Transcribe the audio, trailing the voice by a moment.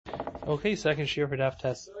Okay, second shiur for Daf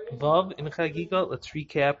Test Vav in Chagigah. Let's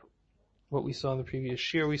recap what we saw in the previous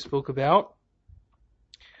shiur we spoke about.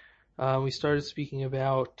 We started speaking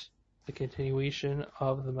about the continuation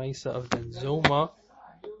of the Maisa of Ben Zoma.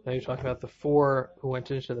 Now you're talking about the four who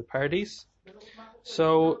went into the paradise.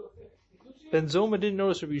 So Ben Zoma didn't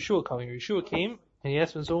notice Rabbi Yeshua coming. Rabbi Yeshua came and he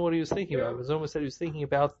asked Ben Zoma what he was thinking about. Ben Zoma said he was thinking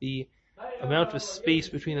about the amount of space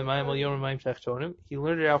between the Mayim Elyon and Mayim Tachtonim. He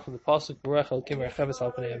learned it out from the pasuk Borech El Kim Rechaves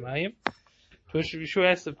Al Pnei Mayim. To which Rabbi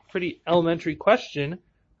Yeshua asked a pretty elementary question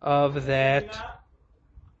of that.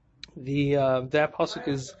 That pasuk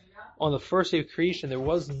is on the first day of creation. There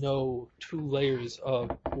was no 2 layers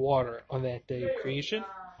of water on that day of creation.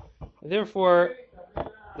 And therefore,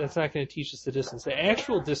 that's not going to teach us the distance. The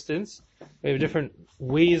actual distance, we have different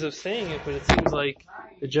ways of saying it, but it seems like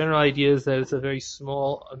the general idea is that it's a very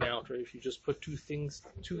small amount, right? If you just put two things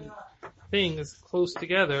close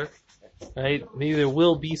together, right? Maybe there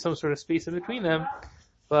will be some sort of space in between them,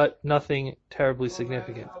 but nothing terribly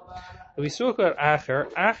significant. And we spoke about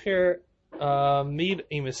Acher. Acher made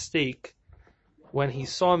a mistake when he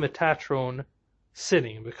saw Metatron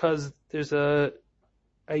sitting, because there's a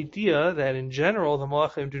idea that in general the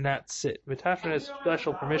Malachim do not sit. Metatron has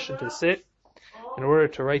special permission to sit in order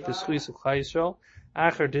to write the Shais of Klal Yisrael.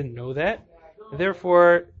 Acher didn't know that, and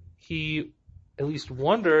therefore he at least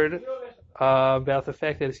wondered about the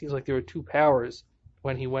fact that it seems like there were 2 powers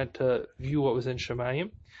when he went to view what was in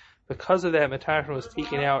Shemayim. Because of that, Metatron was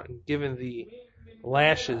taken out and given the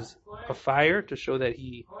lashes of fire to show that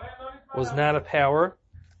he was not a power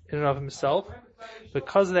in and of himself.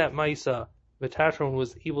 Because of that Maisa, Metatron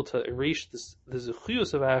was able to erase the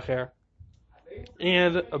Zechuyos of Acher,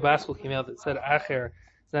 and a baskel came out that said Acher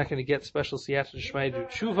is not going to get special siyata d'shmaya to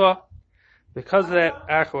tshuva. Because of that,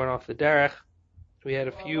 Acher went off the derech. We had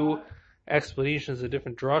a few explanations of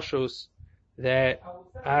different drashos that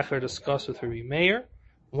Acher discussed with Rabbi Meir.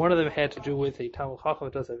 One of them had to do with a Talmud Chacham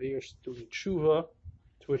that does avir doing tshuva,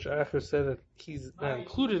 to which Acher said that he's not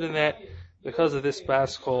included in that because of this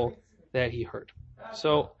baskel that he heard.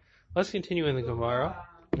 So let's continue in the Gemara.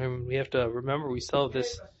 And we have to remember we still have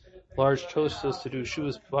this large Tosfos to do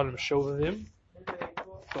Shuvas bottom Shovavim.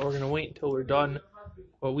 But we're going to wait until we're done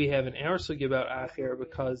what we have in our sugi about Acher,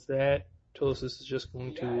 because that Tosfos is just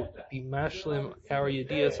going to be mashlim our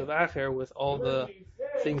yediyas of Acher with all the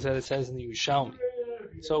things that it says in the Yerushalmi.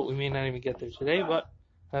 So we may not even get there today, but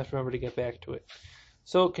I have to remember to get back to it.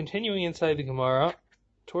 So continuing inside the Gemara,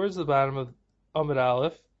 towards the bottom of Amud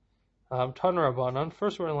Aleph, Tanar Rabbanan,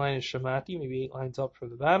 first word in line is Shamati, maybe 8 lines up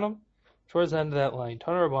from the bottom. Towards the end of that line,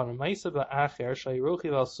 Tanar Rabbanan, Maisa ba'acher,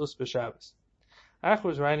 shayirochiv al sus b'Shabbos. Acher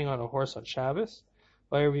was riding on a horse on Shabbos.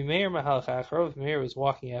 By Rabbi Meir mahalach Acher, Rabbi Meir was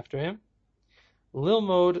walking after him.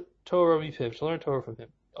 Lilmod Torah mipiv, to learn Torah from him.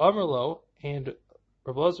 Amar lo, and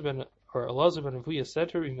Elazar ben Avuya said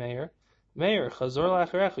to Rabbi Meir, Meir, chazor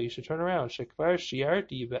la'acherecha, you should turn around. Shekvar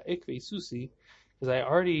shiarti ba'ikvei susi, because I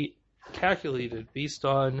already calculated based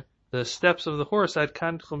on the steps of the horse at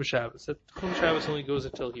Kan Tchum Shabbos. That Tchum Shabbos only goes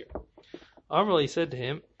until here. Amrali said to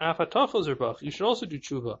him, Afatachos Rebach, you should also do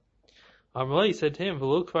tshuva. Amrali said to him,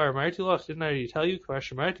 V'lo kvar marti lach, didn't I already tell you? Kvar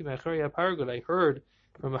shemarti ma'achari ha'paragod, I heard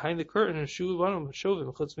from behind the curtain in Shuvah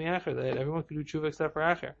Shovim chutz mi'acher that everyone could do tshuva except for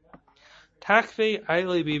Acher. Takvei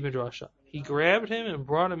aile bi midrasha. He grabbed him and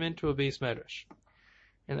brought him into a base medrash.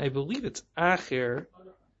 And I believe it's Acher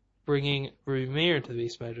bringing Rabbi Meir into the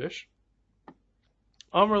base medrash.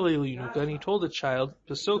 Amar le'linuka, and he told the child,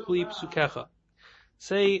 Pesokli psukecha,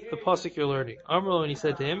 say the pasuk you're learning. Amar, and he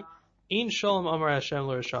said to him, Ein shalom amar Hashem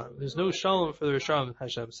l'Rishanim. There's no shalom for the Rishanim,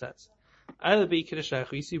 Hashem says. Aile bi kiddush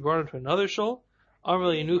achisi, brought him to another shul. Amar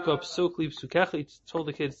le'linuka, Pesokli psukecha, he told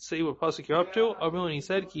the kid, say what pasuk you're up to. Amar, and he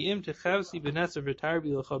said, Ki im techavsi b'netzer v'tar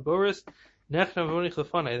b'lecha boris, nechna v'onich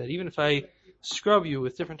lefanai, that even if I scrub you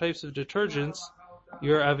with different types of detergents,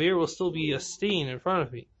 your avir will still be a stain in front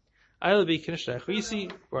of me. I'll be Kinishta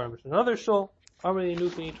Achrisi, brought him to another shul. Amrli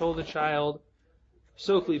Nukni told the child,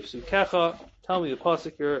 Sokli Psukecha, tell me the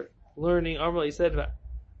pasuk you're learning. Amrli said,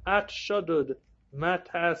 At Shadud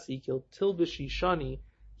Matasi Kil Tilbishi Shani,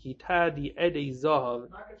 Ki Tadi Ede Zahav,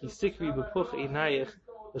 Ki Sikri Bepuch Einayich,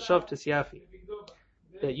 L'Shav Tisyafi.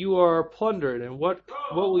 That you are plundered, and what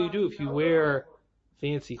will you do if you wear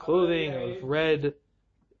fancy clothing of red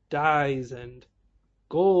dyes and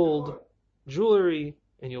gold jewelry,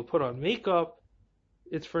 and you'll put on makeup?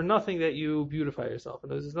 It's for nothing that you beautify yourself,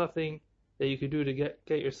 and there's nothing that you could do to get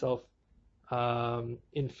yourself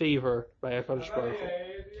in favor by HaKadosh Baruch Hu.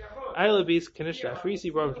 Aila Beis Kanishta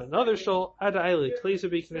Achrisi brought him to another shul. Ada Aila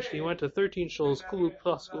Klesa Beis Kanishta, he went to 13 shuls. Kulu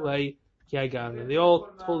Plus Ulei Kiagam, and they all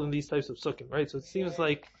told him these types of sukkim, right? So it seems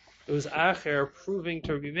like it was Acher proving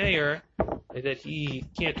to Rabbi Meir that he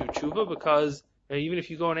can't do tshuva because even if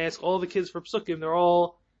you go and ask all the kids for psukim, they're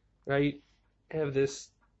all right have this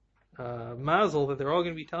mazel that they're all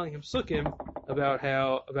going to be telling him psukim about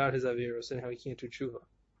his avirus and how he can't do tshuva.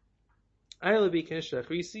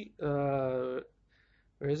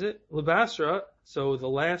 Where is it? Labasra. So the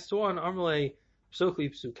last one, Amrle Psukli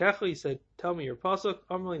Psukecha. He said, "Tell me your pasuk."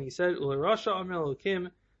 Amrle, and he said, "Ulerasha Amrle Kim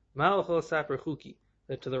Malachol Saper Chuki."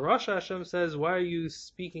 That to the Rasha Hashem says, "Why are you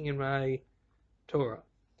speaking in my Torah?"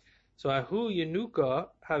 So Ahu Yenuka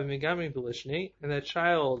having Megami Belishne, and that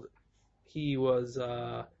child, he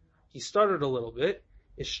stuttered a little bit.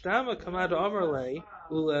 Ishtama Kamad Amrle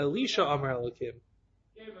Ula Elisha Amrle Kim.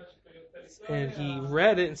 And he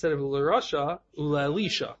read it instead of Ula Rasha, Ula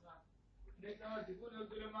Elisha.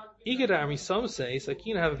 Igadami, some say,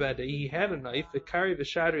 Sakina have a bad day. He had a knife, the Kari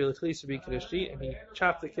Vishadri Latlis be Kadishti, and he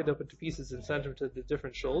chopped the kid up into pieces and sent him to the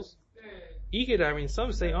different shuls. Igadami,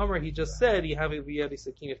 some say, Amr, he just said, he have a Viyadi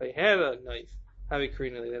Sakina. If I had a knife, have a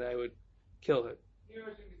Karina, then I would kill him.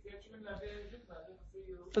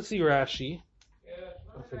 Let's see Rashi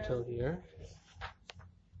up until here.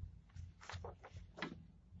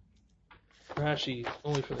 Rashi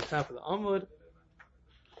only for the top of the Amud.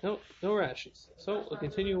 No Rashis. So we'll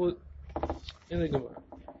continue in the Gemara.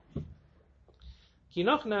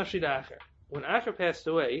 Kinach nafshid Acher. When Acher passed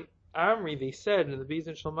away, Amri, they said in the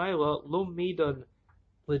Bezin Shalmaila, Lo Midan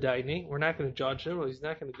Lidaini, we're not going to judge him, or he's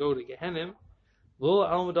not going to go to Gehenim. Lo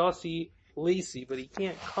Almadasi Lacey, but he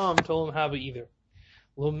can't come to Olam Haba either.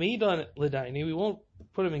 Lo Midan Lidaini, we won't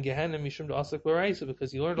put him in Gehenim Mishum Da'asak L'Raisa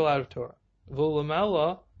because he learned a lot of Torah. Vo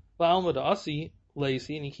Lamala La'almadasi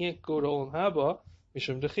Lacey, and he can't go to Olam Haba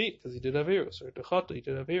Mishum Dechit, because he did Avirus, or Dechata, he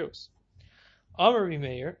did Avirus. Amar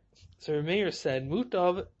Meir, so Meir said,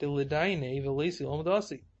 Mutav de Lidaine Velesi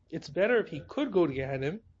Almadasi. It's better if he could go to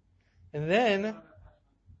Gehenim, and then,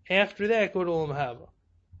 after that, go to Olam Haba.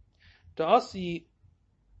 Da'asi,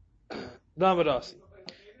 Damadasi.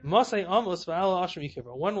 Masai Amos Va'ala Asham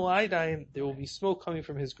Yikibra. When will I die, there will be smoke coming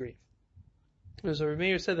from his grave. So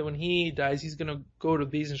Meir said that when he dies, he's going to go to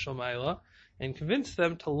Bezin Shalmaila, and convince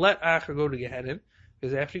them to let Acher go to Gehenim,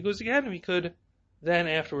 because after he goes to Gehenim, he could then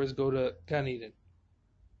afterwards go to Gan Eden.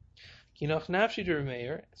 Kinach nafshi to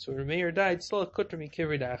Remeir. So Remeir died, still a kutrami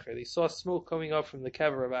kivid Acher. They saw smoke coming up from the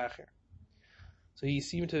kever of Acher. So he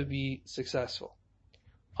seemed to be successful.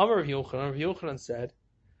 Amar Rav Yochanan said,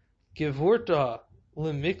 Gevurta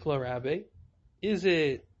limikla rabbe. Is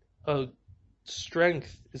it a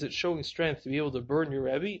strength? Is it showing strength to be able to burn your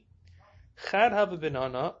Rebbe? Chad hava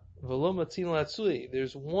benana.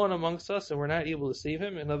 There's one amongst us and we're not able to save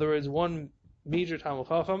him. In other words, one major Talmud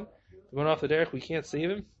Chacham went off the derech, we can't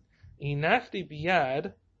save him. Inachti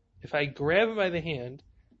biyad, if I grab him by the hand,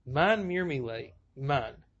 man mirmile,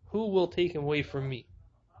 man, who will take him away from me?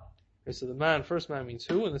 Okay, so the man, first man means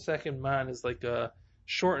who, and the second man is like a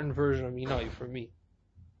shortened version of minai, for me.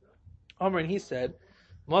 Amr, and he said,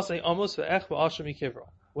 Masay amos ve'ech va'asham yikivra.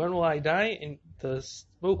 When will I die? And the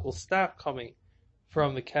smoke will stop coming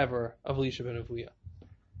from the kever of Elisha ben Avuya.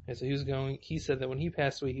 And so he said that when he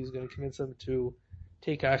passed away, he was going to convince them to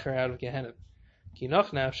take Acher out of Gehenim.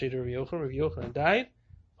 Kinach nafshe to Rav Yochanan died.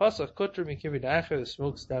 Pasach kutr mikivid Acher, the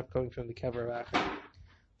smoke stopped coming from the kever of Acher.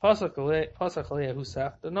 Pasach alei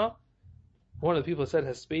husaftana. One of the people said,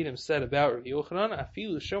 Haspedim said about Rav Yochanan,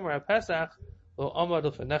 Afilu shomer ha-Pesach lo amad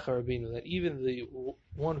l'fanecha Rabbeinu, that even the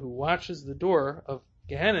one who watches the door of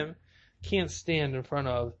Gehenim can't stand in front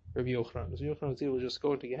of Rabbi Yochanan. So Yochanan was able to just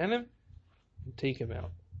go into Gehenim and take him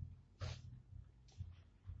out.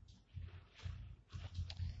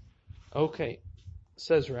 Okay,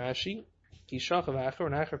 says Rashi, Kishach of Acher,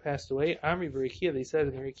 when Acher passed away, Amri Berikia, they said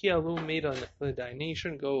in the Berikia, Lu made on the Dainah,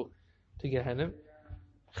 shouldn't go to Gehenim.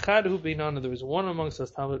 Chadhu Beinana, there was one amongst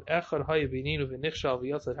us, Talmud, Echad Haya Beininu v'nichshal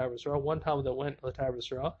v'yatzat Harbasra, one Talmud that went to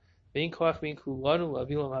Harbasra, Bein Koach Bein Kulanu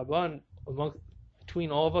Lavilam Haban,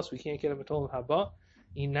 between all of us, we can't get him at Olam Haba.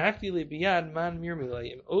 Inakti lebiyad man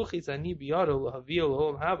mirmilei. Ochis ani biyado lahavio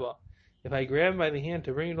Olam Haba. If I grab him by the hand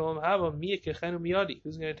to bring him to Olam Haba, miyakechenu miyadi.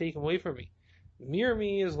 Who's going to take him away from me?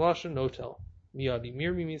 Mirmi is lashon notel. Miyadi.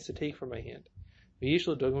 Mirmi means to take from my hand.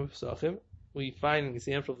 V'yishlo dogma pesachim. We find an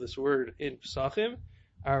example of this word in pesachim.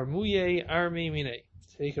 Armuye arme mine.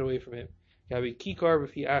 Take it away from him. Gabi kikar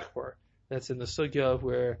b'fi achbar. That's in the sugya of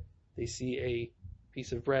where they see a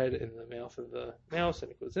piece of bread in the mouth of the mouse,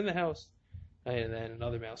 and it goes in the house, and then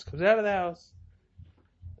another mouse comes out of the house,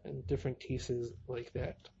 and different cases like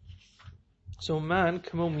that. So man,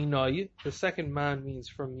 kamo minai, the second man means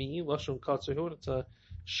from me, lashon katsuhu, it's a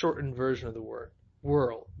shortened version of the word.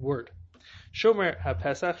 Shomer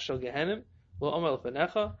ha-pesach shel gehenim, lo amal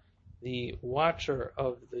fanecha, the watcher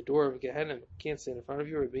of the door of Gehenna can't stand in front of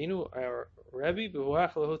you, Rabbeinu, our Rebbe,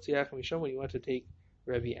 when you want to take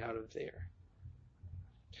Rebbe out of there.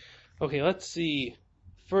 Okay, let's see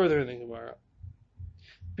further in the Gemara.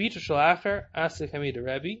 Bita Shalacher asked the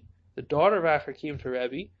Rebbe. The daughter of Acher came to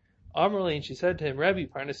Rebbe. Amar and she said to him, Rebbe,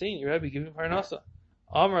 Parnasein, Rebbe, give me Parnasa.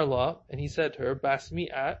 Amar la, and he said to her, Basmi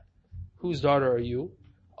at, whose daughter are you?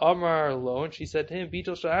 Amar lo, and she said to him,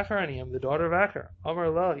 Bita Shalacher, I am the daughter of Acher. Amar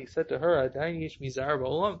la, he said to her, Adain yesh mizar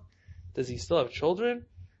ba'olam. Does he still have children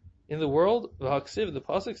in the world? V'haksiv, the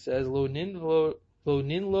pasuk says, Lo nin lo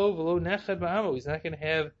v'lo nechad ba'amo. He's not going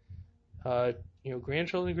to have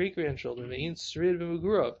grandchildren, great-grandchildren,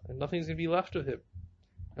 and nothing's going to be left of him.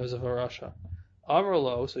 That was a Varasha. Amar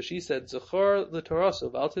lo, so she said, Zachar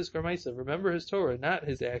l'Toraso, Valtis Garmaisa, remember his Torah, not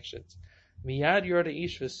his actions. Miyad yorda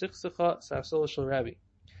ish v'sichsacha safsol shel Rabbi.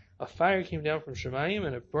 A fire came down from Shemayim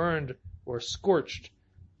and it burned or scorched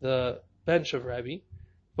the bench of Rabbi.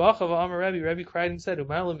 B'achav Amar Rabbi cried and said,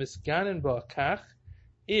 U'ma'ala misganen ba'kach,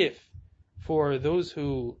 if for those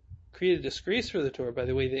who create a disgrace for the Torah by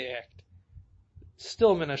the way they act,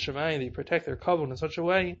 still min hashemayim, they protect their kavod in such a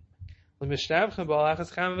way,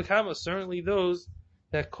 certainly those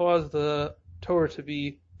that cause the Torah to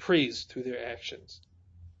be praised through their actions.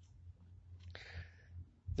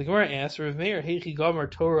 The Gemara asks, Rav Meir, Heichi Gomer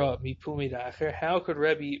Torah mipumi da'acher, how could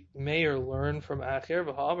Rabbi Meir learn from Acher?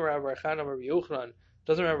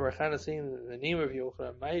 Doesn't Rabbi Rechana say in the name of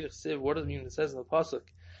Yochanan, what does it mean it says in the pasuk?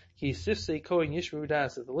 Ki sifsei kohen yishmeru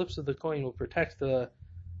das, that the lips of the kohen will protect the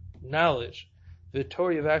knowledge. The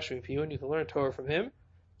Torah of Akshem Piyun, you can learn Torah from him.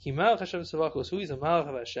 Ki malach Hashem tzavakos, who is a malach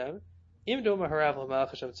of Hashem. Im doma harav malach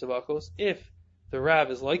Hashem tzavakos, if the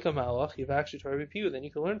Rav is like a malach, you've actually Torah b'piyu, then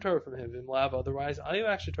you can learn Torah from him. Vim lav, otherwise, I've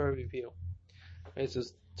actually Torah b'piyu. Right, so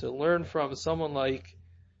to learn from someone like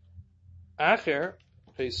Acher,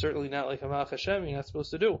 he's certainly not like a malach Hashem, you're not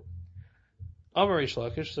supposed to do. Amar Rish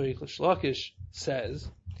Lakish, so Rish Lakish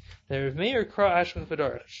says that Rav Meir kra ashkan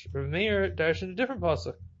v'darsh. Rav Meir darshan a different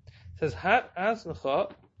pasuk. Says, Hat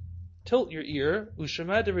asmecha, tilt your ear,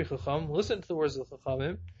 u'shema devrei chacham, listen to the words of the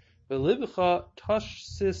chachamim, v'libcha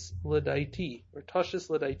tashsis l'daiti, or tashsis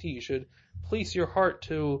l'daiti, you should place your heart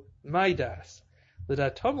to my das.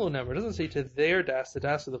 L'datam lo nemer, doesn't say to their das, the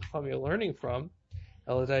das of the chacham you're learning from,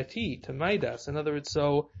 l'daiti, to my das. In other words,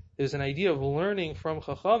 so there's an idea of learning from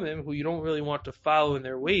chachamim who you don't really want to follow in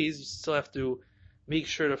their ways, you still have to make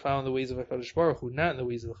sure to follow in the ways of HaKadosh Baruch Hu, not in the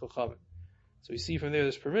ways of the chachamim. So we see from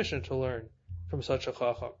there's permission to learn from such a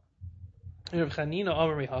chacham. And Rav Chanina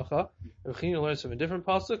Amar Mehacha, Rav Chanina learns from a different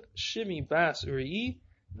pasuk, Shimi bas uri'i,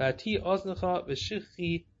 vati oznecha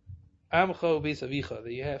v'shichi amcha beis avicha,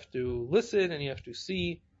 that you have to listen and you have to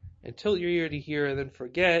see and tilt your ear to hear and then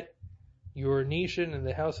forget your nation and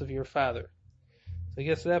the house of your father. So I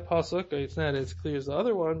guess that pasuk, it's not as clear as the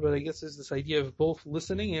other one, but I guess there's this idea of both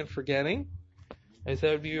listening and forgetting. As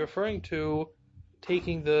that would be referring to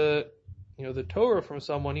taking the Torah from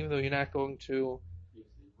someone, even though you're not going to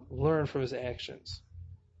learn from his actions.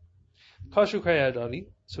 Kashu Krayadadi.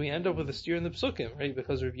 So we end up with a steer in the Psukim, right?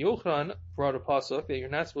 Because Rav Yochanan brought a pasuk that you're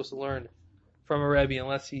not supposed to learn from a Rebbe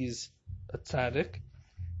unless he's a tzaddik.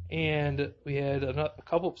 And we had a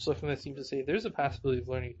couple of Psukim that seem to say there's a possibility of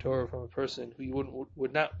learning Torah from a person who you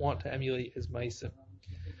would not want to emulate his ma'asim.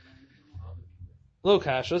 Lo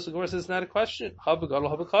kasha, so Gemara says it's not a question. Haba gadol,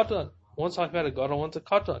 haba katan. One's talking about a gadol, one's a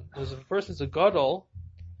katan. Because if a person's a gadol,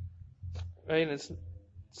 right, and it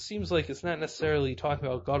seems like it's not necessarily talking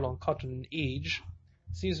about gadol and katan in age.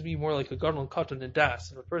 It seems to be more like a gadol and katan in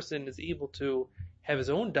das. If a person is able to have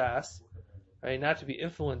his own das, right, not to be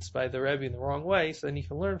influenced by the Rebbe in the wrong way, so then he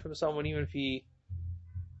can learn from someone even if he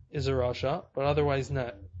is a rasha, but otherwise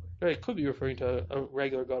not. Right, it could be referring to a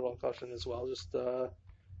regular gadol and katan as well, just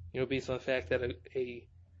based on the fact that a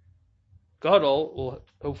gadol will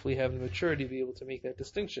hopefully have the maturity to be able to make that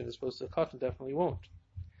distinction, as opposed to a katan definitely won't.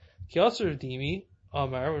 Kiasur Dimi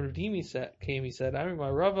Amar, when Dimi came, he said, "Ami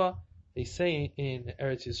Rava." They say in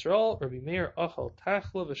Eretz Yisrael, Rabbi Meir achal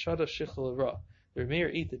tachla v'shada shichel ra. Rabbi Meir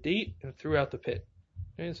ate the date and threw out the pit.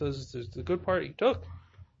 Okay, so this is the good part he took,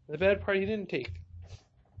 and the bad part he didn't take.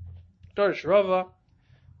 Darsh Rava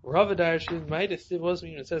Darshin Ma'idasiv was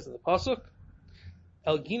when it says in the pasuk,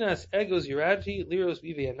 El Ginas Egos Yerati Liros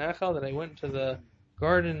Bive Anachal, that I went to the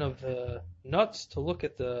garden of the nuts to look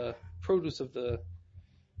at the produce of the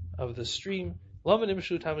stream. Lama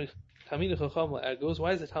Nimshu Tamid Chacham Egos.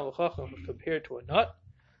 Why is the Talmud Chacham compared to a nut?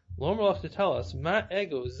 Lomer to tell us Ma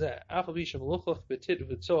Egos Zeh Afal Bisham Luchach Betit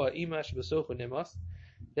V'Tzoa Imash B'Sochu Nimas,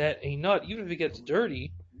 that a nut, even if it gets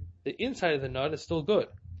dirty, the inside of the nut is still good.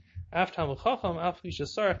 Af Talmud Chacham Afal Bisham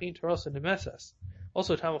Sarach In Tarasa Nemesas.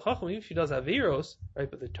 Also, Talmud Chacham, even if he does Averos, right,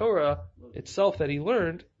 but the Torah itself that he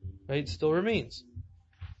learned, right, still remains.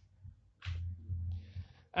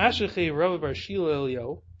 Ashachei Rabbi Bar Shila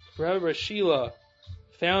Elio. Rabbi Bar Shila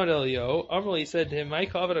found Elio. Amrali said to him, "My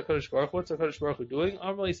kavod HaKadosh Baruch Hu, what's HaKadosh Baruch Hu doing?"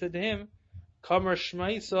 Amrali said to him, "Kamar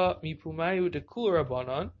Shmaisa mipumayu dekul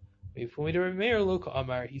Rabbanan, mipumay de Remeir lo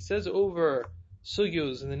ka'amar." He says over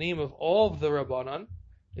sugyos in the name of all of the Rabbanan,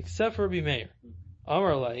 except for Rabbi Meir.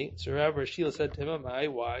 Amrali, so Rabbi Bar Shila said to him, "Amai,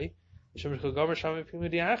 why?" So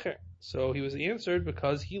he was answered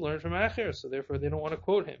because he learned from Acher, so therefore they don't want to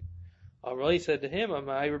quote him. Amrali said to him,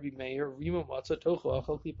 "Amai Rabbi Meir, Rima Matzah Tocho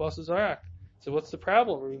Achal Klipas Zarak." So what's the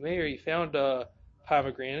problem? Rabbi Meir, he found a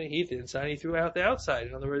pomegranate, he ate the inside, and he threw out the outside.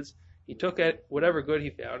 In other words, he took at whatever good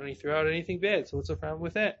he found, and he threw out anything bad. So what's the problem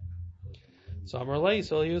with that? So Amrali,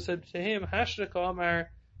 so he said to him, "Hashtag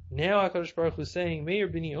Amar." Now HaKadosh Baruch Hu is saying, "Meir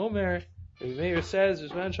bini Omer." Rabbi Meir says,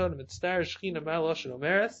 "There's mentioned mitzvah shechina ma'loshen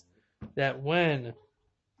omeres," that when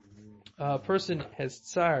a person has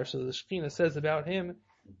tsar, so the shechina says about him,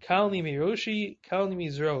 "Kalni miroshi, kalni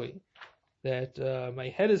mizroi," that my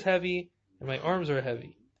head is heavy and my arms are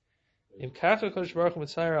heavy. Im kacha HaKadosh Baruch Hu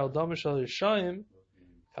mitzvah al damish al yishayim,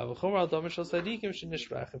 kavachomer al damish al tzadikim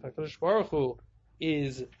shenishbach. If HaKadosh Baruch Hu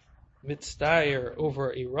is mitzvah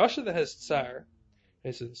over a rasha that has tsar,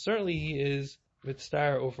 so certainly he is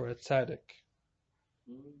mitzvah over a tzaddik.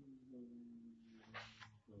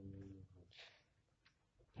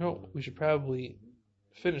 No, we should probably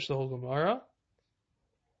finish the whole Gemara.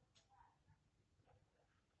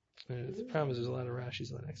 The problem is there's a lot of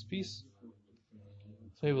Rashis in the next piece.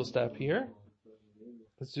 So maybe we'll stop here.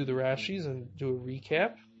 Let's do the Rashis and do a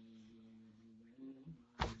recap.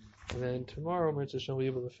 And then tomorrow, we'll be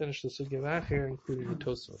able to finish the Sugya Acher, including the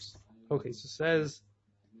Tosfos. Okay, so says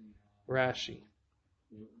Rashi.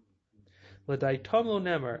 L'dai tomlo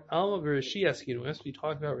nemer alma v'rashi askiru. As we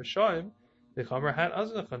talk about Rishaim, the Chomer hat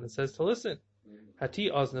aznachan. It says to listen. Hati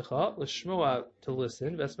aznacha l'shmoa, to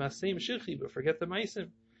listen. Vesmaseim shirchi, but forget the meisim.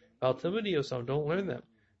 Val timudi osam, don't learn them.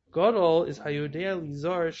 Gadol is hayodea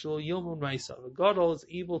lizar shlo yilmun meisav. Gadol is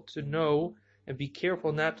able to know and be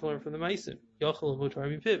careful not to learn from the meisim. Yachol mutar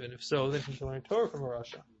mipiv, and if so, then he can learn Torah from a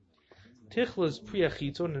rasha. Tichla is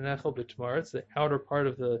priyachitzon and nechal b'tmar. It's the outer part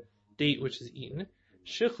of the date which is eaten.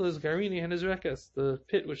 Shichla is garini and his rekas, the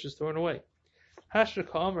pit which is thrown away. Hashra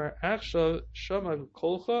ka'amar akshav shama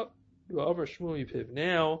kolcha v'amar shmu mipiv.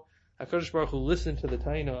 Now, HaKadosh Baruch Hu listened to the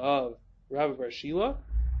taina of Rabbi Bar Shila,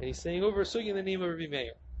 and he's saying over a sugi in the name of Rabbi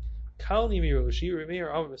Meir. Kalni miroshi, Rabbi Meir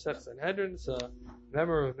Amar Masech Sanhedrin. It's a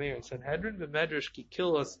memory of Meir in Sanhedrin. V'medrash ki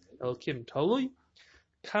kilas el kim talui.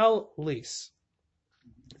 Kal leis.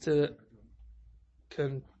 It's a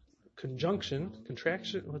contraction.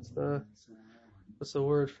 What's the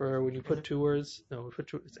word for when you put two words? No,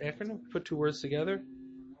 it's acronym. Put two words together.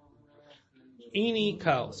 Any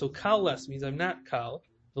kal. So kal less means I'm not kal.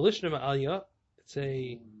 Velishna ma'alya. It's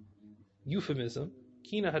a euphemism.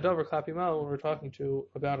 Kina hadavar klapi mal, when we're talking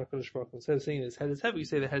about HaKadosh Baruch Hu, instead of saying his head is heavy, we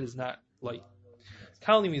say the head is not light.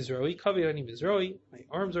 Kalni mizroi, kavirani mizroi, my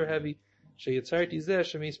arms are heavy. Sheyitzarti zeh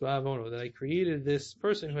shemis ba'avono, that I created this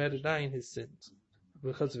person who had to die in his sins,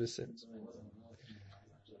 because of his sins.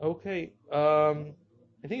 Okay, I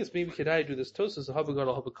think it's maybe Kedai do this Tosas of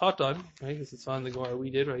Habagadol Habakatan, right? Because it's on the Gemara we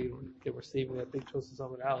did, right? We're saving that big Tosas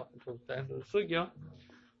on Aleph until the end of the Sugya.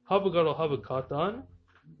 Habagadol Habakatan.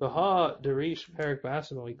 Baha Derish Perik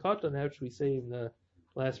Basim Moikatan, that which we say in the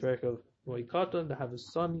last parak of Moikatan, to have a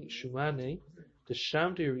son Shumane, to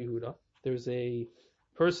Shamte Yehuda. There's a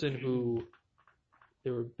person who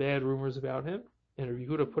there were bad rumors about him, and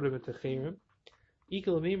Yehuda put him into Chayrim.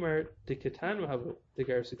 Ikalamimar de Katan Mahavu de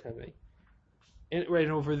Garsutame. And right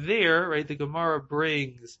over there, right, the Gemara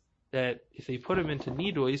brings that if they put him into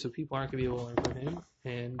Nidoi, so people aren't going to be able to learn from him,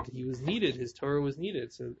 and he was needed, his Torah was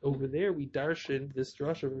needed. So over there, we darshan this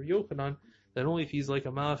drush of Yochanan, that only if he's like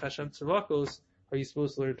a Malach Hashem Tzavakos are you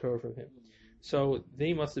supposed to learn Torah from him. So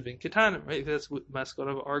they must have been Ketanim, right? That's what mascot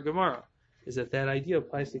of our Gemara, is that idea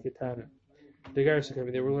applies to Ketanim. The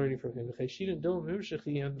Garsukami, they were learning from him.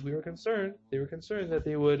 And we were concerned, they were concerned that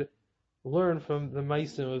they would learn from the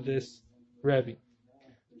Maisim of this Rabbi.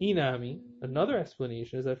 Inami, another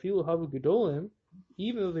explanation is that Filu Havu Gedolim,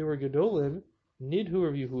 even though they were Gedolim, Nidhu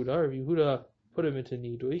Rav Yehuda put him into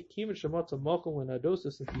Nidui, Kim Shamatza Malkal and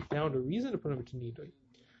Adosa, since he found a reason to put him into Nidui.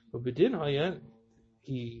 But Bedin Hayan,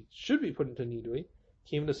 he should be put into Nidui,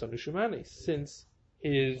 came to Sanu Shumane, since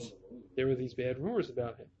there were these bad rumors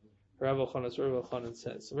about him. Rav Elchanan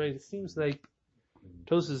says. So, right, it seems like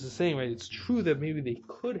Tosas is saying, right, it's true that maybe they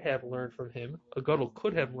could have learned from him, a Gadol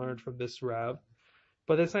could have learned from this Rav,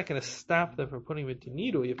 but that's not going to stop them from putting him into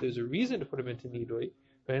nidui if there's a reason to put him into nidui.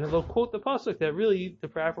 Right? And they'll quote the pasuk that really the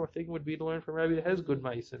proper thing would be to learn from Rabbi that has good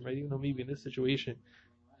ma'asim, right? Even though maybe in this situation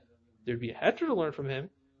there'd be a heter to learn from him,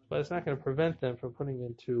 but it's not going to prevent them from putting him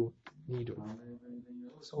into nidui.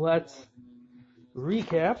 So let's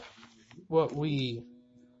recap what we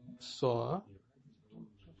saw.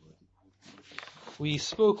 We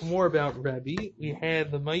spoke more about Rabbi. We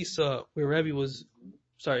had the Maisa where Rabbi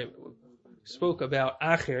spoke about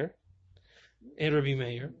Acher and Rabbi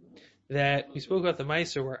Meir. That we spoke about the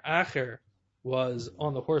Maisa where Acher was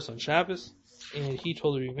on the horse on Shabbos, and he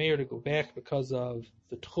told Rabbi Meir to go back because of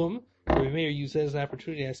the Tchum. Rabbi Meir used that as an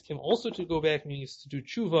opportunity to ask him also to go back and he used to do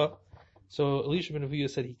tshuva. So Elisha ben Aviya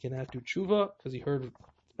said he cannot do tshuva because he heard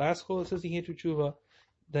Baskol that says he can't do tshuva.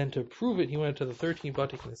 Then to prove it, he went to the 13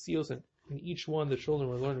 batik and the seals, and in each one the children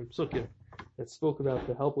were learning psukim that spoke about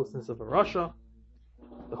the helplessness of a rasha,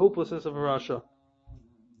 the hopelessness of a rasha.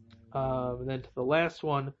 And then to the last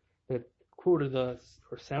one that quoted or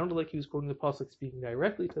sounded like he was quoting the pasuk speaking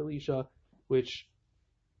directly to Elisha, which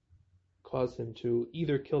caused him to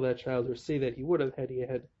either kill that child or say that he would have had he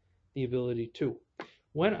had the ability to.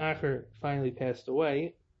 When Acher finally passed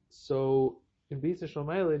away, so in Beis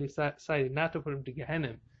Shalmaila they decided not to put him to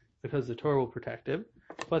Gehenim because the Torah will protect him,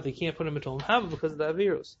 but they can't put him into Lamhava because of the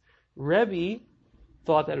Avirus. Rebbe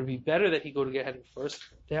thought that it would be better that he go to Gehenim first,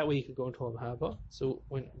 that way he could go into Lamhava. So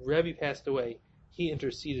when Rebbe passed away, he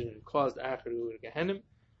interceded and caused Acher to go to Gehenim.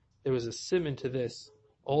 There was a simon to this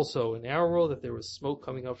also in our world, that there was smoke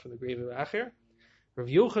coming up from the grave of Acher. Rav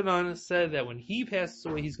Yochanan said that when he passes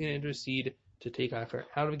away, he's going to intercede to take Acher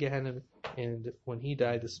out of Gehenim, and when he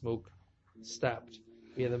died, the smoke stopped.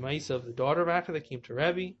 We had the Maisa of the daughter of Acher that came to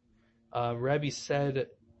Rebbe. Rebbe said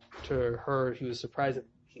to her he was surprised that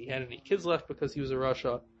he had any kids left because he was a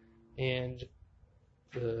Rasha, and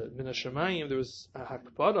the Min HaShamayim, there was a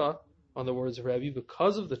Hakpada on the words of Rebbe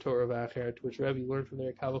because of the Torah of Acher, to which Rebbe learned from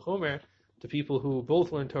their Kavachomer, to people who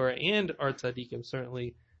both learn Torah and are tzaddikim.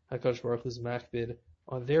 Certainly HaKadosh Baruch Hu is makbid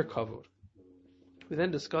on their kavod. We then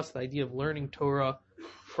discussed the idea of learning Torah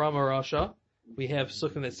from a Rasha. We have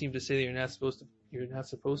sukkim that seem to say that you're not supposed to.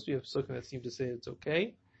 We have sukkim that seem to say it's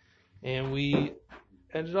okay. And we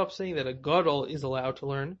ended up saying that a gadol is allowed to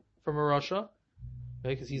learn from a Rasha,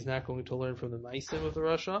 right? Because he's not going to learn from the ma'asim of the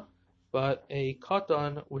Rasha, but a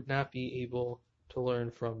katan would not be able to learn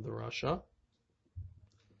from the Rasha.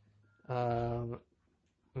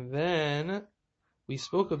 Then we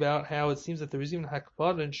spoke about how it seems that there was even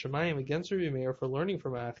hakpada and shemayim against Rebbe Meir for learning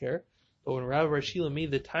from Acher, but when Rav Rashila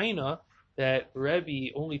made the taina that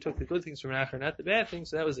Rebbe only took the good things from Acher, not the bad things,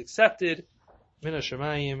 so that was accepted, min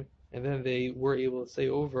shemayim, and then they were able to say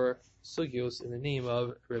over sugyos in the name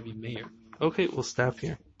of Rebbe Meir. Okay, we'll stop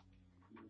here.